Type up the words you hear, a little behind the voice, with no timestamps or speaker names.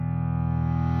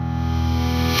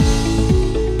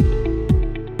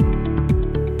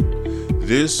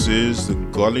This is the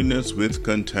Godliness with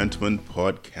Contentment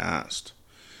podcast.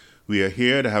 We are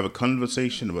here to have a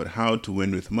conversation about how to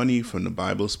win with money from the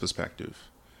Bible's perspective.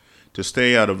 To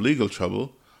stay out of legal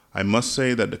trouble, I must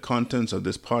say that the contents of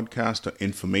this podcast are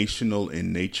informational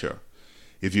in nature.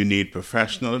 If you need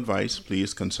professional advice,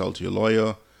 please consult your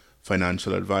lawyer,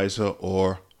 financial advisor,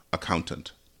 or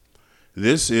accountant.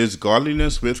 This is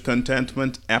Godliness with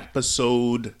Contentment,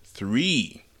 episode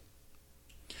 3.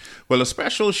 Well, a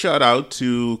special shout out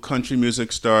to country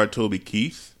music star Toby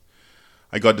Keith.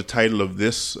 I got the title of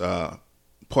this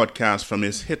podcast from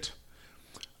his hit,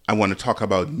 I Want to Talk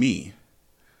About Me.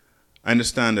 I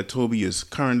understand that Toby is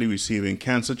currently receiving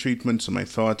cancer treatment, so my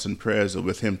thoughts and prayers are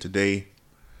with him today.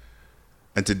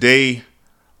 And today,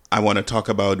 I want to talk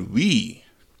about we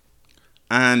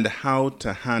and how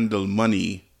to handle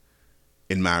money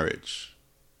in marriage.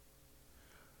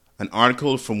 An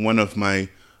article from one of my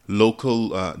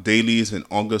local dailies in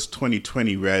August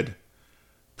 2020 read,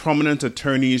 prominent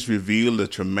attorneys revealed a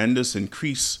tremendous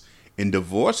increase in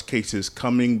divorce cases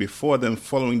coming before them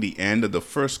following the end of the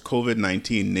first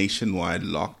COVID-19 nationwide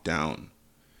lockdown.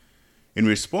 In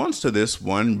response to this,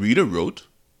 one reader wrote,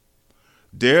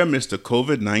 "Dear Mr.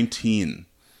 COVID-19,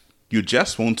 you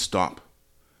just won't stop.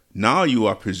 Now you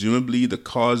are presumably the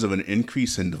cause of an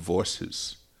increase in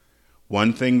divorces.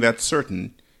 One thing that's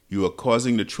certain, you are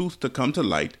causing the truth to come to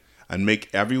light and make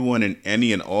everyone in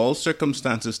any and all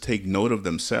circumstances take note of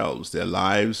themselves, their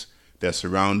lives, their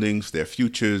surroundings, their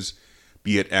futures,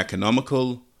 be it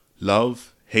economical,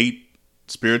 love, hate,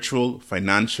 spiritual,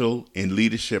 financial, in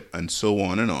leadership, and so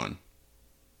on and on."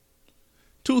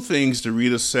 Two things the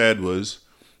reader said was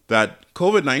that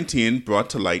COVID-19 brought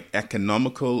to light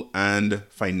economical and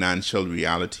financial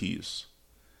realities.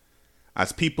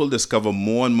 As people discover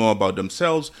more and more about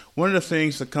themselves, one of the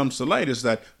things that comes to light is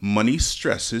that money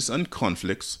stresses and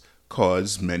conflicts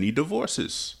cause many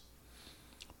divorces.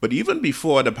 But even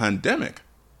before the pandemic,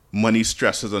 money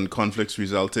stresses and conflicts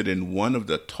resulted in one of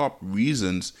the top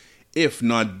reasons, if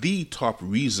not the top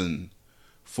reason,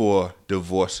 for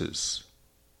divorces.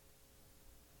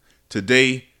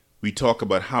 Today, we talk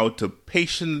about how to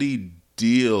patiently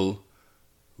deal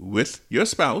with your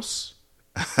spouse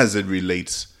as it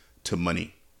relates to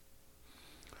money.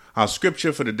 Our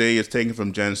scripture for today is taken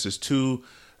from Genesis 2,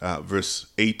 verse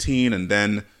 18, and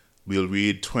then we'll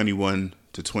read 21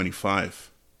 to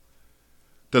 25.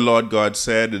 The Lord God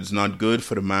said, "It is not good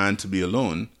for the man to be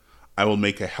alone. I will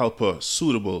make a helper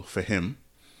suitable for him."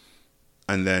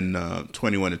 And then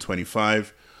 21 to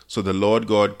 25. So the Lord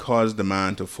God caused the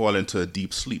man to fall into a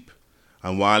deep sleep.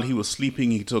 And while he was sleeping,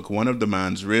 he took one of the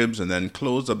man's ribs and then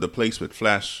closed up the place with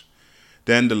flesh.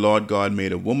 Then the Lord God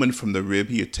made a woman from the rib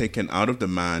he had taken out of the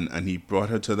man, and he brought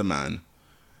her to the man.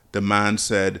 The man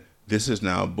said, "This is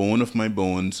now bone of my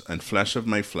bones and flesh of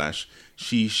my flesh.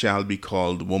 She shall be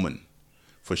called woman,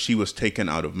 for she was taken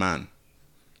out of man."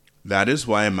 That is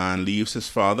why a man leaves his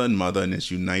father and mother and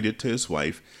is united to his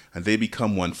wife, and they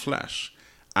become one flesh.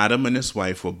 Adam and his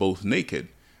wife were both naked,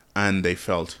 and they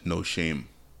felt no shame.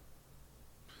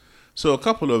 So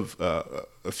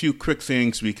a few quick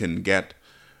things we can get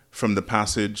from the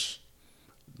passage.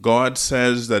 God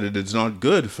says that it is not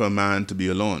good for a man to be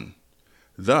alone.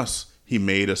 Thus, he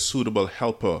made a suitable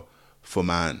helper for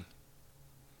man.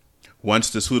 Once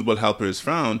the suitable helper is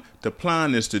found, the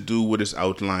plan is to do what is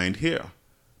outlined here.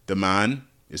 The man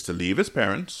is to leave his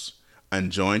parents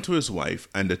and join to his wife,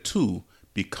 and the two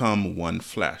become one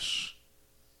flesh,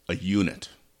 a unit.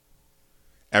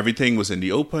 Everything was in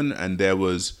the open, and there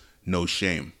was no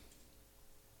shame.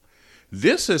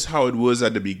 This is how it was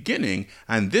at the beginning,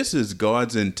 and this is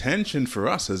God's intention for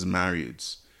us as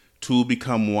marrieds. Two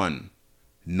become one.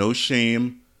 No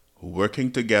shame,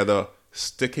 working together,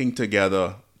 sticking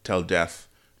together till death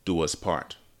do us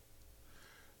part.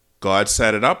 God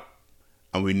set it up,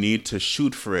 and we need to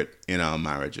shoot for it in our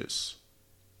marriages.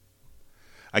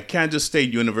 A Kansas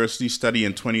State University study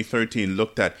in 2013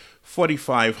 looked at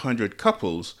 4,500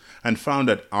 couples and found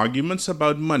that arguments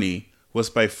about money was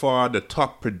by far the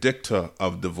top predictor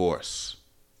of divorce.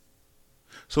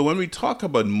 So when we talk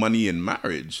about money in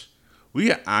marriage,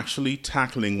 we are actually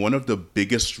tackling one of the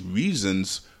biggest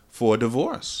reasons for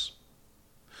divorce.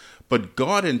 But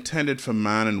God intended for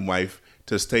man and wife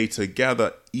to stay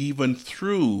together even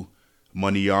through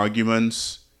money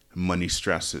arguments, money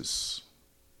stresses.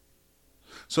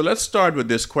 So let's start with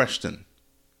this question.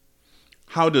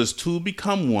 How does two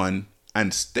become one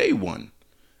and stay one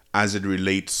as it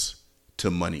relates to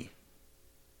money?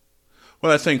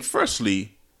 Well, I think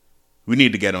firstly, we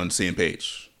need to get on the same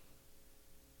page.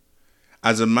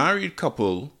 As a married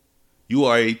couple, you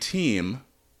are a team,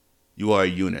 you are a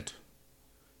unit.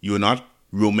 You are not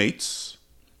roommates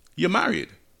you're married.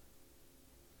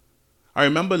 I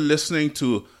remember listening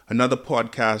to another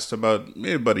podcast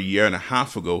maybe about a year and a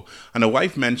half ago, and a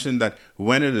wife mentioned that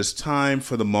when it is time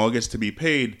for the mortgage to be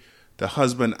paid, the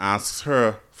husband asks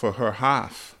her for her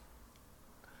half.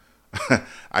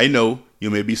 I know you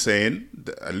may be saying,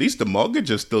 at least the mortgage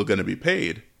is still going to be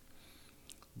paid.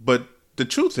 But the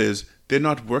truth is, they're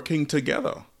not working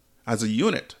together as a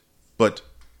unit, but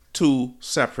two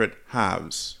separate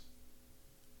halves.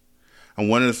 And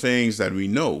one of the things that we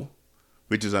know,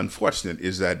 which is unfortunate,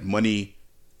 is that money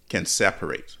can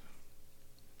separate.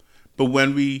 But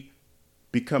when we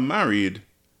become married,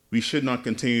 we should not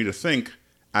continue to think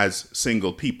as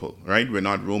single people, right? We're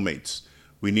not roommates.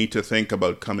 We need to think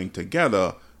about coming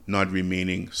together, not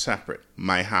remaining separate.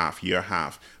 My half, your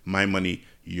half, my money,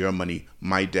 your money,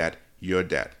 my debt, your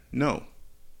debt. No.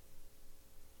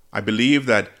 I believe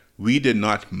that we did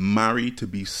not marry to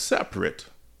be separate,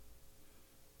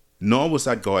 nor was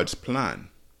that God's plan,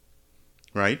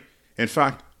 right? In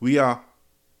fact, we are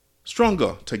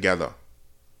stronger together.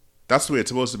 That's the way it's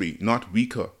supposed to be, not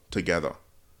weaker together.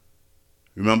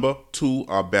 Remember, two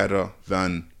are better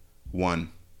than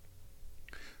one.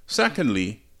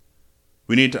 Secondly,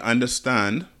 we need to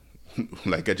understand,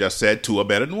 like I just said, two are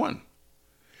better than one.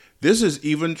 This is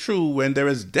even true when there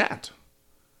is debt,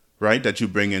 right, that you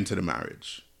bring into the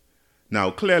marriage.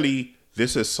 Now, clearly,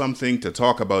 this is something to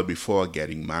talk about before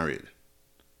getting married,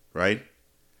 right?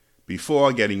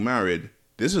 Before getting married,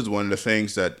 this is one of the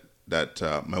things that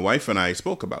my wife and I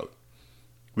spoke about,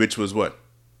 which was what?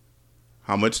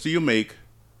 How much do you make?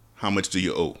 How much do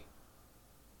you owe?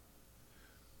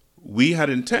 We had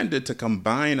intended to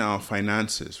combine our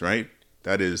finances, right?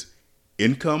 That is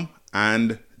income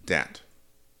and debt.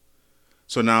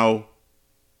 So now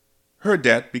her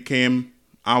debt became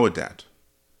our debt.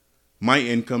 My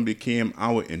income became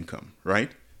our income,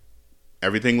 right?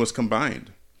 Everything was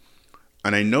combined.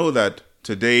 And I know that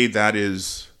today that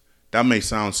may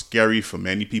sound scary for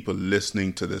many people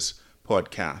listening to this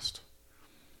podcast.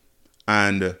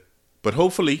 But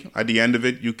hopefully at the end of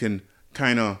it, you can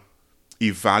kind of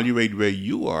evaluate where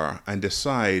you are and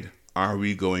decide, are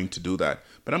we going to do that?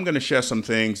 But I'm going to share some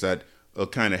things that will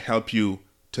kind of help you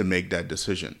to make that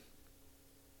decision.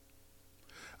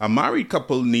 A married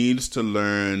couple needs to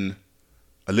learn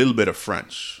a little bit of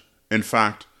French. In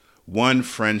fact, one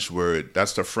French word,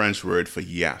 that's the French word for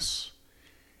yes.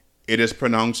 It is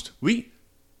pronounced oui.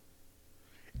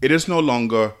 It is no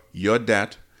longer your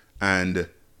debt and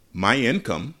my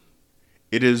income.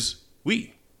 It is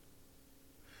we.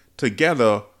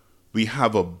 Together, we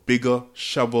have a bigger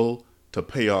shovel to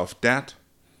pay off debt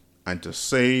and to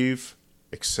save,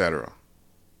 etc.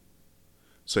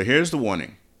 So here's the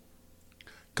warning.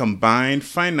 Combined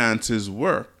finances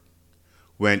work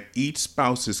when each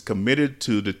spouse is committed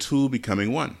to the two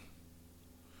becoming one.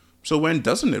 So when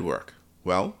doesn't it work?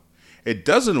 Well, it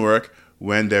doesn't work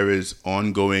when there is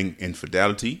ongoing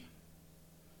infidelity,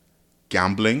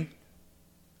 gambling,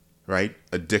 right?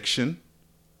 Addiction.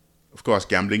 Of course,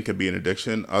 gambling can be an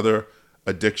addiction. Other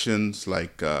addictions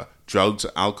like drugs,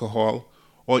 alcohol,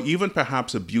 or even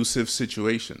perhaps abusive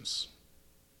situations.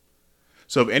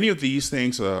 So if any of these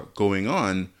things are going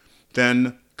on,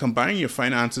 then combining your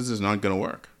finances is not going to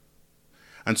work.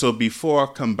 And so before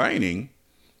combining,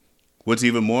 what's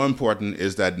even more important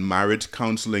is that marriage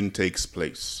counseling takes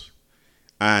place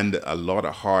and a lot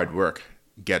of hard work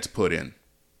gets put in.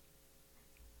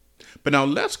 But now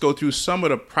let's go through some of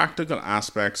the practical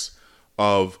aspects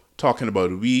of talking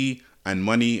about we and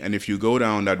money, and if you go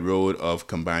down that road of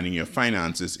combining your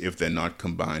finances if they're not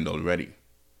combined already.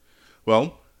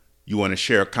 Well, you want to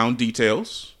share account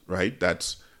details, right?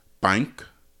 That's bank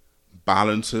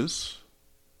balances,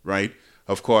 right?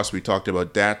 Of course, we talked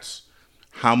about debts,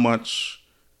 how much,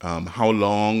 how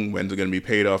long, when they're going to be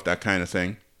paid off, that kind of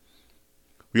thing.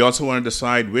 We also want to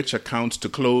decide which accounts to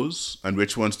close and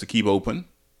which ones to keep open,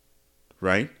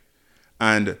 right?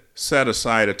 And set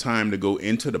aside a time to go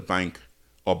into the bank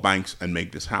or banks and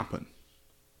make this happen,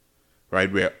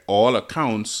 right? Where all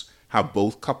accounts have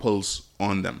both couples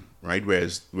on them, right?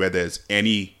 Where there's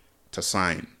any to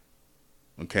sign,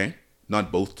 okay?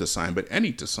 Not both to sign, but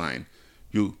any to sign.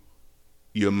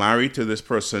 You're married to this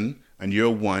person and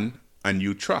you're one and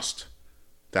you trust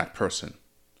that person.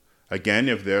 Again,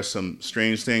 if there's some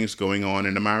strange things going on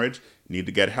in the marriage, you need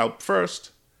to get help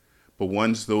first. But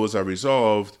once those are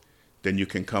resolved, then you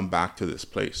can come back to this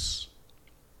place.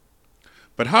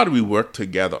 But how do we work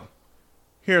together?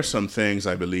 Here are some things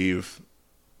I believe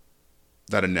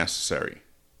that are necessary.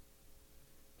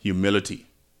 Humility.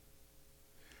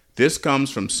 This comes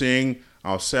from seeing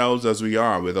ourselves as we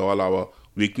are with all our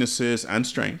weaknesses and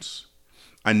strengths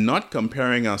and not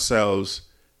comparing ourselves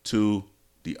to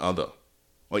the other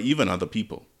or even other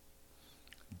people.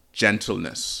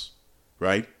 Gentleness,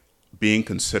 right? Being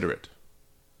considerate.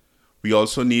 We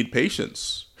also need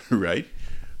patience, right?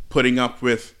 Putting up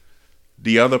with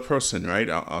the other person, right?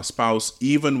 Our spouse,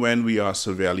 even when we are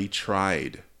severely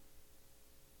tried.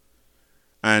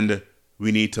 And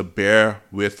we need to bear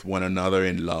with one another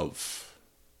in love.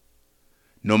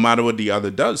 No matter what the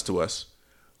other does to us,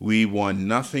 we want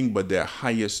nothing but their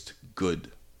highest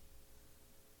good.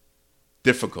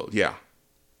 Difficult, yeah,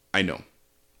 I know.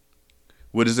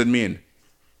 What does it mean?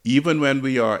 Even when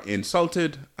we are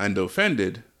insulted and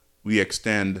offended, we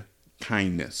extend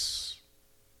kindness.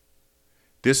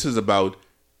 This is about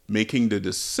making the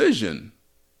decision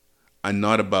and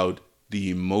not about the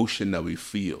emotion that we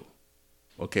feel.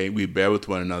 Okay, we bear with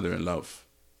one another in love.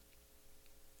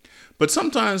 But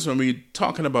sometimes when we're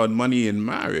talking about money in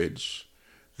marriage,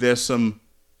 there's some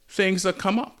things that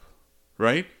come up,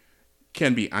 right?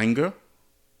 Can be anger,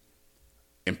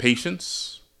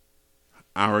 impatience,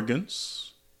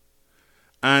 arrogance.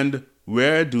 And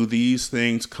where do these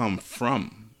things come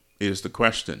from is the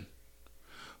question.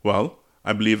 Well,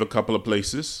 I believe a couple of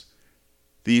places.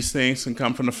 These things can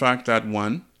come from the fact that,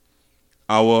 one,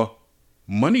 our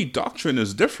money doctrine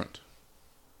is different,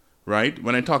 right?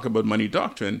 When I talk about money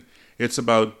doctrine, it's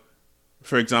about,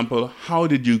 for example, how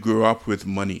did you grow up with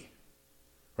money,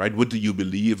 right? What do you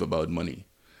believe about money?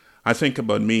 I think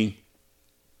about me,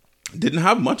 didn't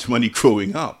have much money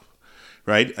growing up,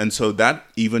 right? And so that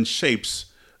even shapes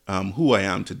who I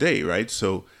am today, right?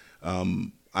 So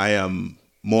I am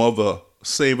more of a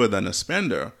saver than a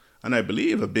spender. And I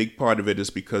believe a big part of it is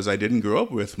because I didn't grow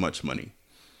up with much money.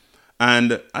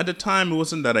 And at the time, it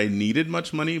wasn't that I needed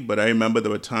much money, but I remember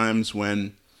there were times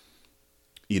when,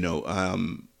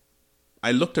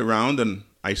 I looked around and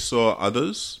I saw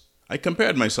others. I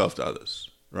compared myself to others,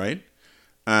 right?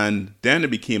 And then it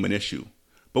became an issue.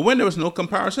 But when there was no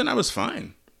comparison, I was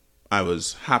fine. I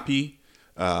was happy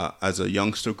as a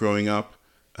youngster growing up.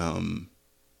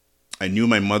 I knew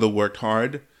my mother worked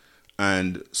hard,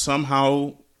 and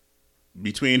somehow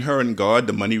between her and God,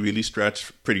 the money really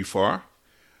stretched pretty far.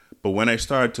 But when I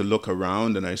started to look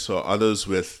around and I saw others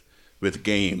with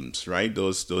games, right,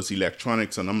 those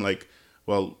electronics, and I'm like,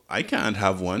 well, I can't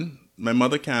have one. My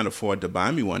mother can't afford to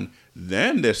buy me one.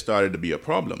 Then there started to be a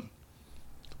problem.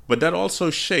 But that also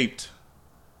shaped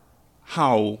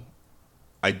how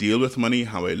I deal with money,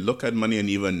 how I look at money, and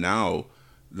even now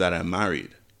that I'm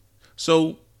married.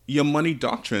 So your money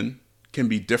doctrine can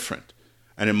be different.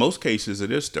 And in most cases,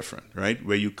 it is different, right?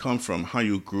 Where you come from, how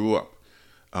you grew up,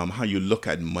 how you look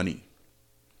at money,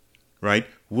 right?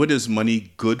 What is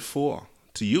money good for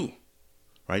to you,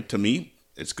 right? To me,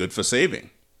 it's good for saving,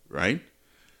 right?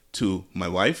 To my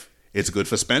wife, it's good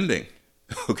for spending,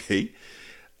 okay?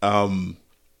 And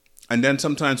then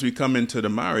sometimes we come into the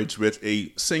marriage with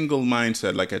a single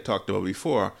mindset, like I talked about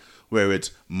before, where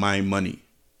it's my money,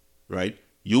 right?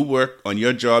 You work on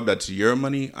your job, that's your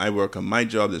money. I work on my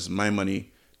job, that's my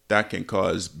money. That can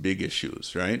cause big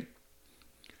issues, right?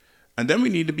 And then we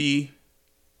need to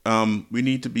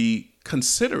be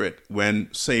considerate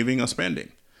when saving or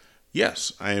spending.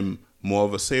 Yes, I am more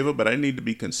of a saver, but I need to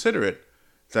be considerate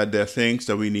that there are things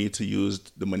that we need to use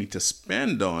the money to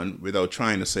spend on without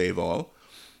trying to save all.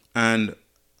 And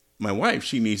my wife,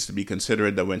 she needs to be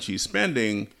considerate that when she's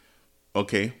spending,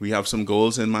 okay, we have some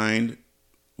goals in mind.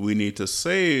 We need to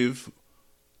save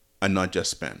and not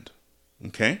just spend,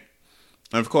 okay?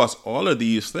 And of course, all of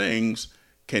these things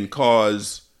can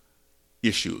cause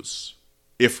issues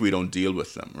if we don't deal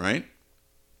with them, right?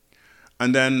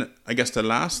 And then I guess the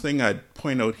last thing I'd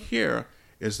point out here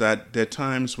is that there are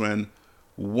times when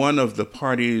one of the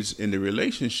parties in the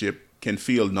relationship can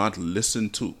feel not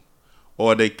listened to,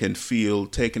 or they can feel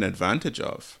taken advantage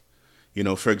of.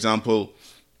 For example,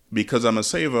 because I'm a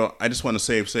saver, I just want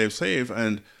to save,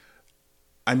 and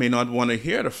I may not want to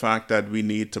hear the fact that we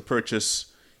need to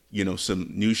purchase, some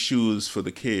new shoes for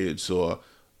the kids, or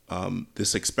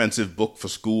this expensive book for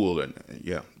school. And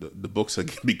the books are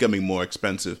becoming more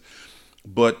expensive.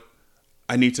 But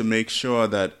I need to make sure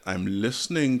that I'm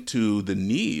listening to the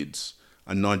needs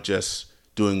and not just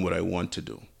doing what I want to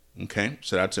do. Okay?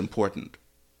 So that's important.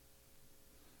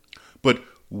 But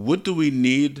what do we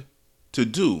need to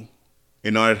do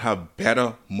in order to have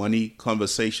better money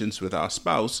conversations with our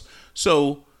spouse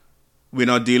so we're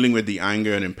not dealing with the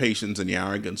anger and impatience and the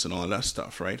arrogance and all that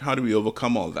stuff, right? How do we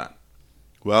overcome all that?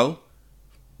 Well,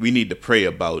 we need to pray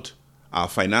about our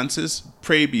finances.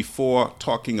 Pray before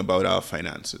talking about our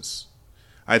finances.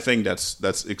 I think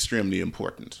that's extremely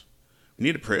important. We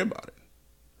need to pray about it,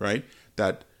 right?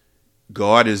 That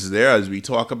God is there as we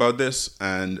talk about this,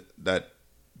 and that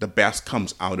the best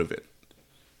comes out of it.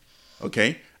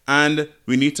 Okay? And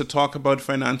we need to talk about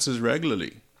finances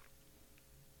regularly.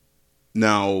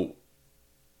 Now,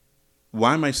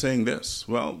 why am I saying this?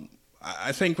 Well,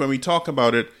 I think when we talk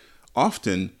about it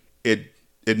often, it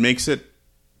makes it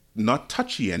not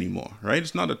touchy anymore, right?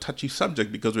 It's not a touchy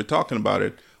subject because we're talking about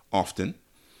it often,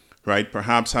 right?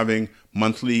 Perhaps having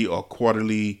monthly or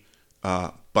quarterly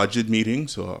budget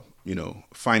meetings or,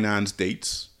 finance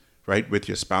dates, right, with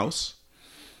your spouse.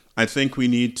 I think we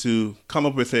need to come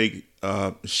up with a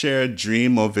shared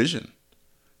dream or vision,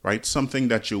 right? Something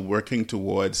that you're working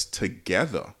towards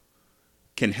together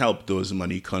can help those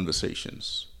money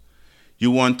conversations.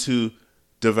 You want to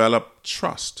develop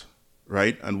trust,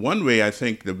 right? And one way I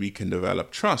think that we can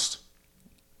develop trust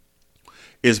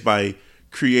is by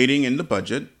creating in the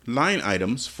budget line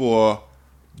items for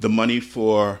the money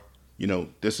for,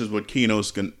 this is what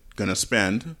Keno's going to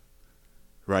spend,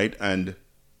 right? And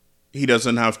he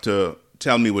doesn't have to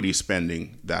tell me what he's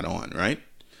spending that on, right?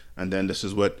 And then this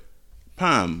is what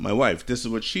Pam, my wife, this is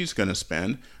what she's going to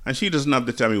spend. And she doesn't have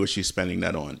to tell me what she's spending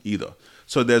that on either.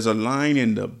 So there's a line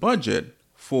in the budget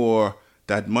for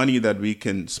that money that we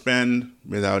can spend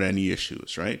without any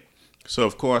issues, right? So,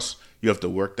 of course, you have to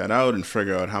work that out and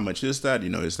figure out how much is that.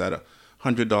 Is that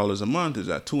 $100 a month? Is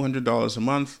that $200 a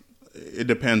month? It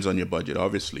depends on your budget,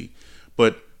 obviously.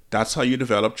 But that's how you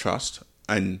develop trust,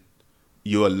 and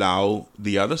you allow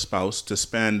the other spouse to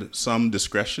spend some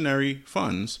discretionary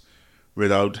funds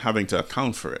without having to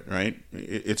account for it, right?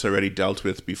 It's already dealt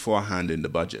with beforehand in the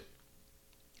budget.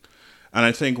 And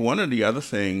I think one of the other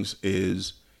things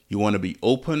is you want to be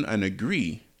open and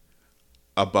agree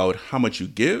about how much you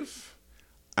give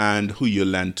and who you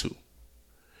lend to.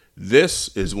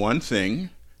 This is one thing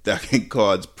that can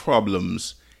cause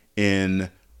problems in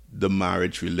the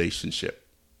marriage relationship,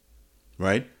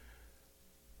 right?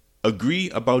 Agree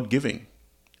about giving.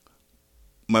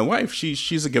 My wife,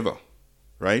 she's a giver,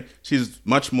 right? She's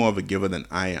much more of a giver than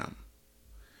I am.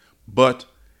 But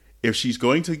if she's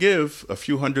going to give a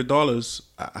few $100s,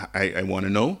 I want to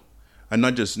know. And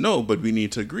not just know, but we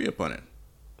need to agree upon it,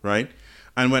 right?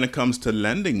 And when it comes to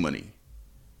lending money,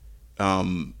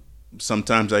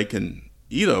 sometimes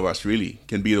either of us really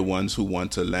can be the ones who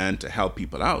want to lend to help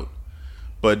people out.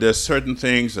 But there's certain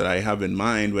things that I have in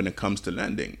mind when it comes to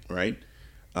lending, right?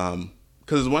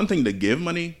 Because it's one thing to give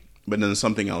money, but then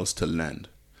something else to lend.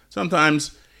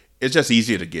 Sometimes it's just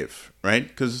easier to give, right?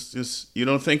 Because you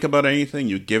don't think about anything,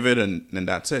 you give it and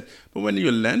that's it. But when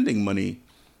you're lending money,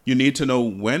 you need to know,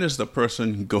 when is the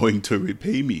person going to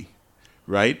repay me,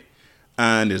 right?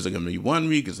 And is it going to be 1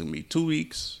 week? Is it going to be 2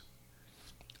 weeks?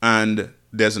 And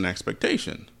there's an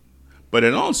expectation. But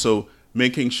then also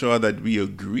making sure that we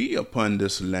agree upon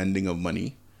this lending of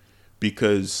money,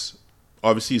 because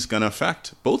obviously it's going to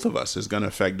affect both of us. It's going to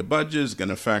affect the budget. It's going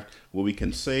to affect what we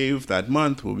can save that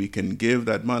month, what we can give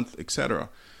that month, etc.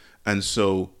 And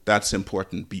so that's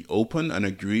important. Be open and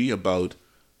agree about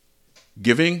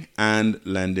giving and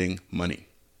lending money.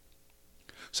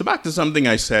 So back to something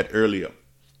I said earlier.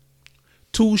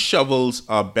 2 shovels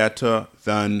are better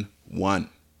than 1.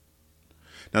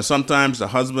 Now, sometimes the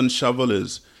husband's shovel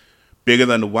is bigger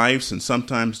than the wife's, and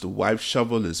sometimes the wife's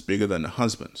shovel is bigger than the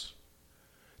husband's.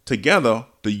 Together,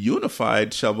 the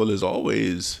unified shovel is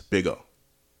always bigger,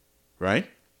 right?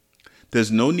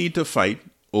 There's no need to fight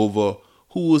over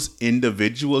whose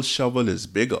individual shovel is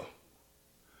bigger.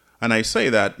 And I say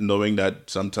that knowing that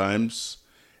sometimes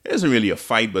it isn't really a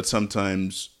fight, but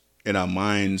sometimes in our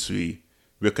minds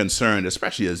we're concerned,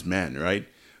 especially as men, right?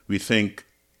 We think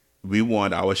we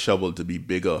want our shovel to be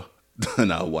bigger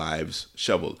than our wives'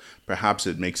 shovel. Perhaps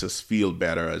it makes us feel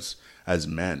better as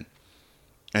men.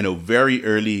 I know very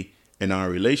early in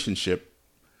our relationship,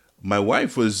 my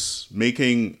wife was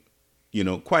making,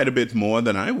 quite a bit more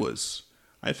than I was.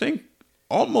 I think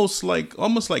almost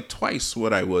like twice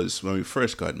what I was when we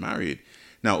first got married.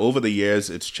 Now, over the years,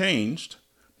 it's changed,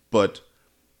 but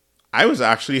I was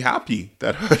actually happy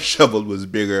that her shovel was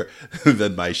bigger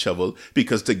than my shovel,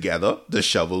 because together the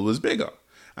shovel was bigger.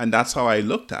 And that's how I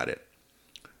looked at it.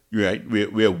 Right?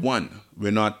 We're one.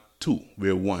 We're not 2.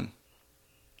 We're one.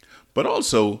 But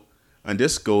also, and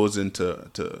this goes into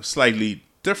a slightly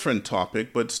different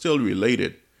topic, but still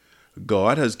related,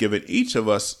 God has given each of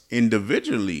us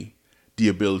individually the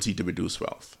ability to produce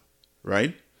wealth,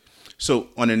 right? So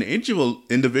on an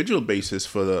individual basis,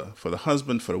 for the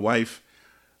husband, for the wife,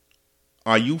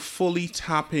 are you fully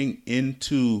tapping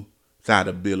into that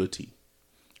ability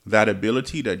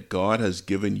that God has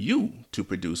given you to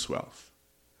produce wealth?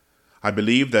 I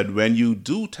believe that when you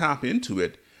do tap into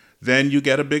it, then you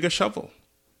get a bigger shovel,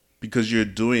 because you're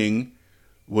doing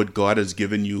what God has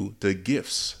given you the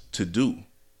gifts to do.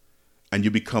 and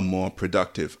you become more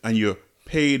productive and you're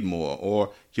paid more,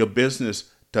 or your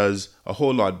business does a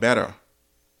whole lot better.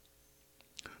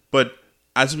 But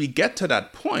as we get to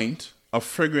that point of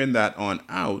figuring that on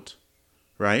out,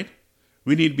 right,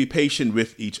 we need to be patient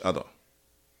with each other.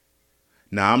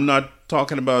 Now, I'm not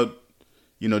talking about,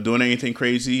 doing anything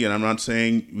crazy, and I'm not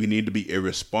saying we need to be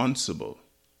irresponsible,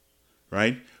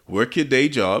 right? Work your day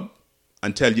job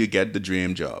until you get the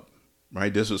dream job,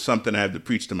 right? This was something I have to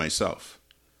preach to myself.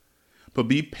 But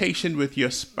be patient with your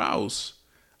spouse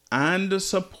and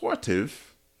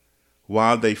supportive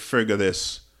while they figure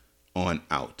this on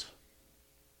out.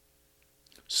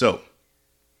 So,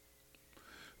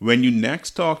 when you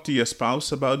next talk to your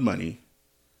spouse about money,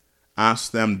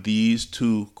 ask them these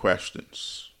 2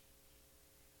 questions.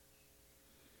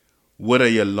 What are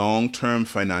your long-term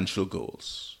financial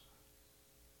goals?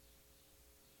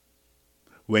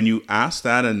 When you ask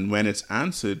that and when it's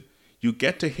answered, you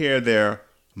get to hear their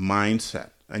mindset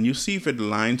and you see if it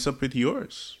lines up with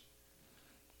yours,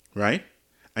 right?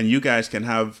 And you guys can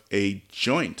have a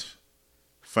joint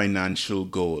financial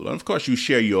goal. And of course, you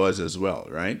share yours as well,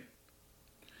 right?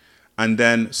 And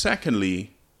then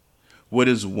secondly, what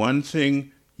is one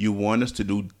thing you want us to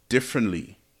do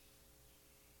differently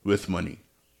with money?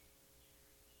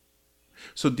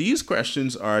 So these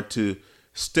questions are to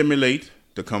stimulate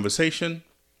the conversation,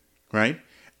 right?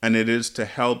 And it is to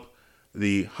help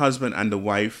the husband and the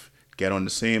wife get on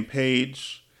the same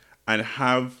page and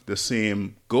have the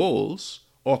same goals,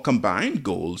 or combined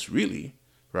goals, really,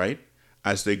 right?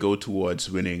 As they go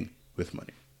towards winning with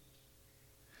money.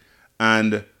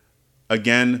 And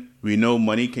again, we know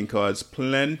money can cause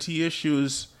plenty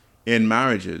issues in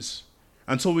marriages.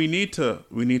 And so we need to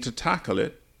tackle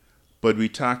it, but we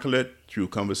tackle it through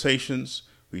conversations.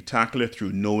 We tackle it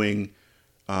through knowing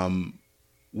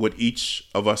what each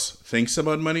of us thinks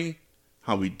about money,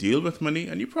 how we deal with money.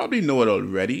 And you probably know it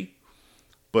already,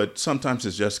 but sometimes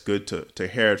it's just good to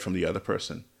hear it from the other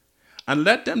person. And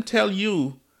let them tell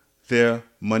you their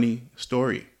money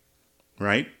story,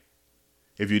 right?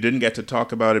 If you didn't get to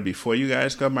talk about it before you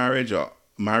guys got married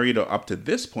or up to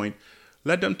this point,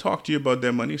 let them talk to you about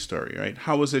their money story, right?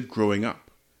 How was it growing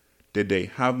up? Did they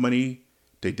have money?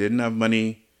 They didn't have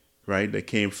money, right? They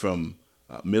came from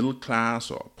middle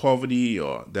class or poverty,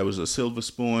 or there was a silver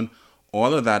spoon.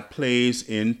 All of that plays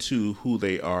into who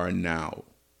they are now.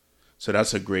 So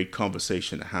that's a great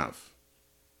conversation to have.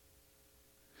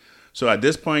 So at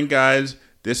this point, guys,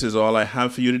 this is all I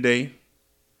have for you today.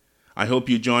 I hope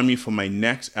you join me for my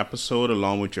next episode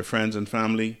along with your friends and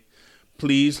family.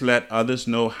 Please let others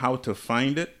know how to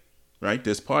find it, right?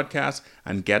 This podcast,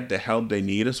 and get the help they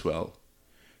need as well.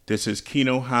 This is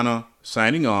Keno Hanna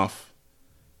signing off.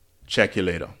 Check you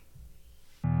later.